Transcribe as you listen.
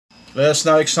Let us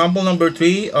now example number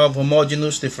 3 of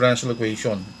homogeneous differential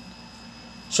equation.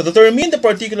 So determine the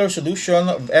particular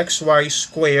solution of xy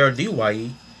squared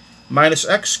dy minus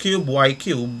x cubed y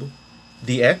cubed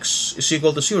dx is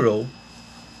equal to 0.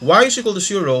 Y is equal to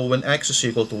 0 when x is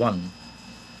equal to 1.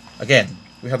 Again,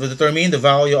 we have to determine the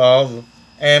value of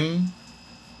m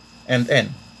and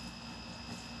n.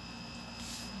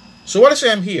 So what is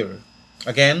m here?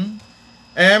 Again,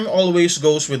 m always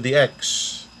goes with the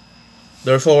x.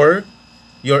 Therefore,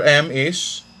 your m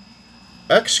is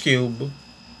x cubed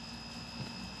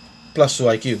plus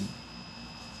y cubed.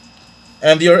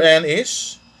 And your n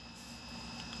is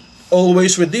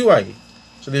always with dy.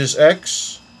 So this is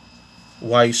x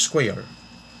y squared.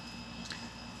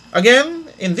 Again,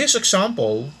 in this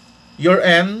example, your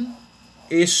n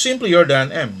is simpler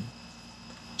than m.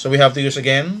 So we have to use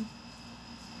again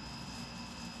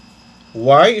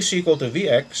y is equal to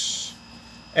vx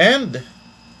and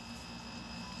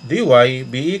dy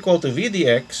be equal to v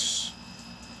dx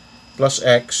plus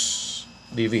x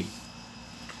dv.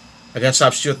 Again,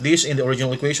 substitute this in the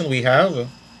original equation. We have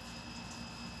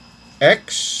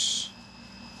x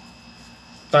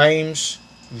times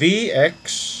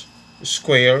vx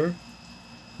squared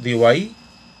dy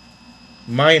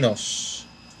minus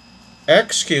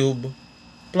x cubed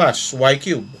plus y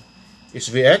cubed is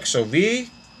vx, so v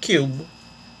cubed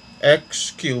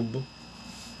x cubed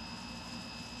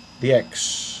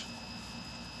dx.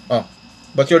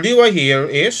 But your dy here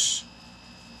is,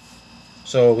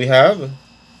 so we have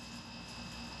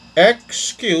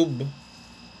x cubed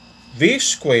v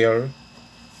squared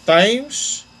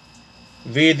times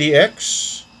v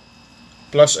dx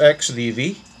plus x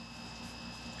dv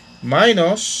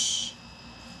minus,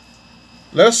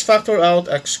 let us factor out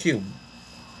x cubed,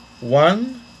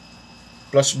 1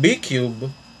 plus b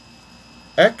cubed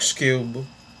x cubed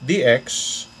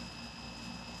dx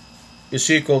is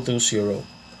equal to 0.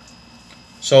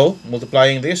 So,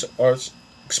 multiplying this or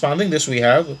expanding this, we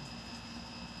have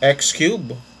x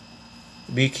cubed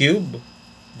b cubed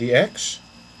dx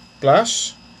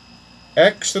plus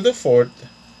x to the fourth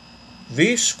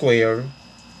v squared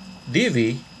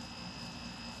dv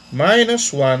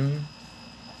minus 1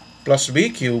 plus b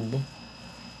cubed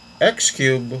x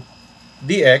cubed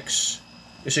dx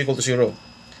is equal to 0.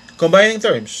 Combining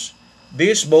terms,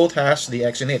 this both has the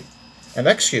x in it and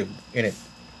x cubed in it.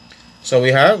 So we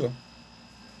have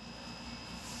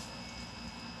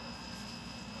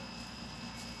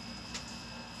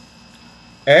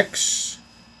x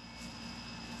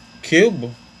cubed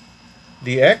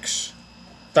dx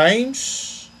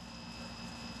times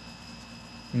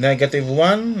negative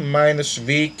 1 minus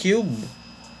v cubed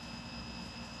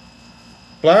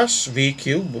plus v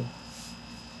cubed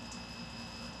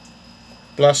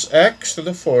plus x to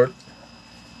the fourth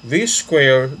v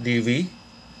squared dv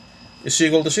is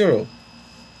equal to 0.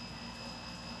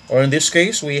 Or in this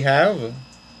case, we have,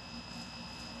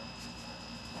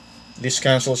 this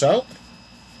cancels out,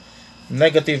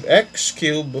 negative x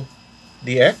cubed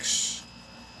dx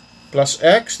plus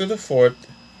x to the fourth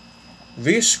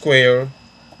v squared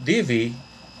dv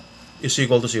is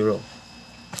equal to 0.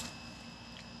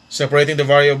 Separating the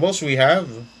variables, we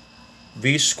have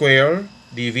v squared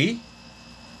dv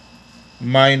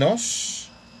minus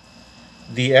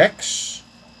dx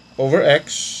over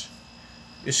x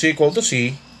is equal to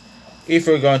c if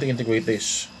we're going to integrate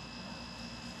this.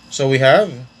 So we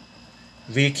have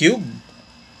v cubed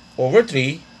over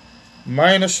 3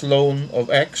 minus ln of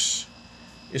x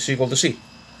is equal to c.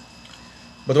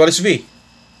 But what is v?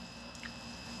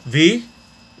 V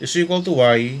is equal to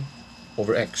y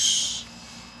over x.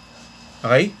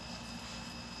 Okay?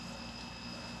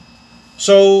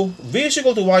 So v is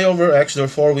equal to y over x,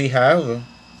 therefore we have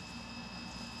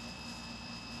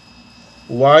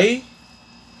y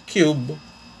cubed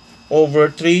over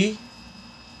 3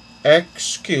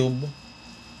 x cubed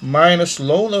minus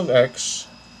ln of x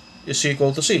is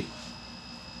equal to c.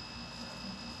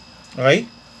 Okay?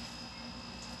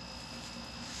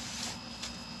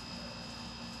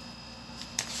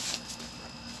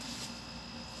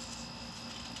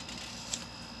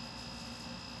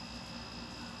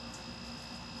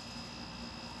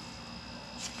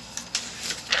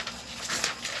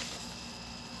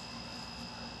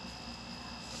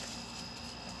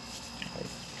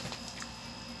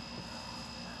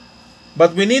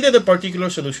 But we needed a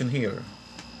particular solution here.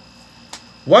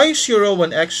 Y is 0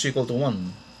 when x is equal to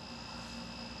 1.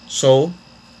 So,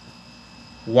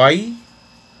 y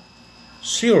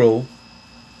 0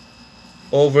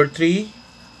 over 3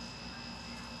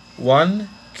 1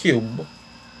 cube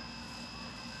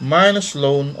minus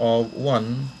ln of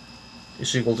 1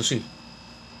 is equal to c.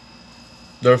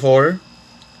 Therefore,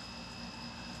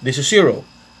 This is 0.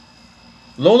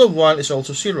 Ln of 1 is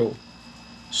also 0.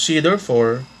 C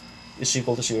therefore is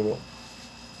equal to 0.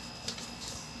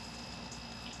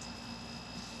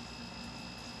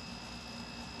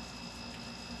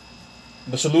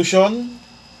 The solution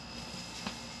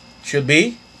should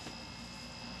be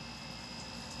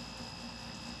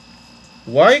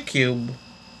y cubed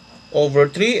over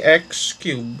 3x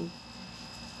cubed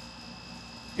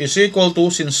is equal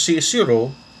to, since c is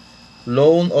 0,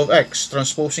 ln of x,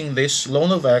 transposing this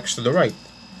ln of x to the right.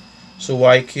 So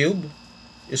y cubed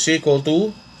is equal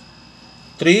to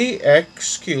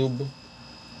 3x cubed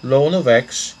ln of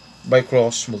x by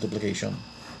cross multiplication.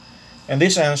 And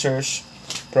this answers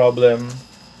problem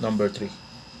number 3.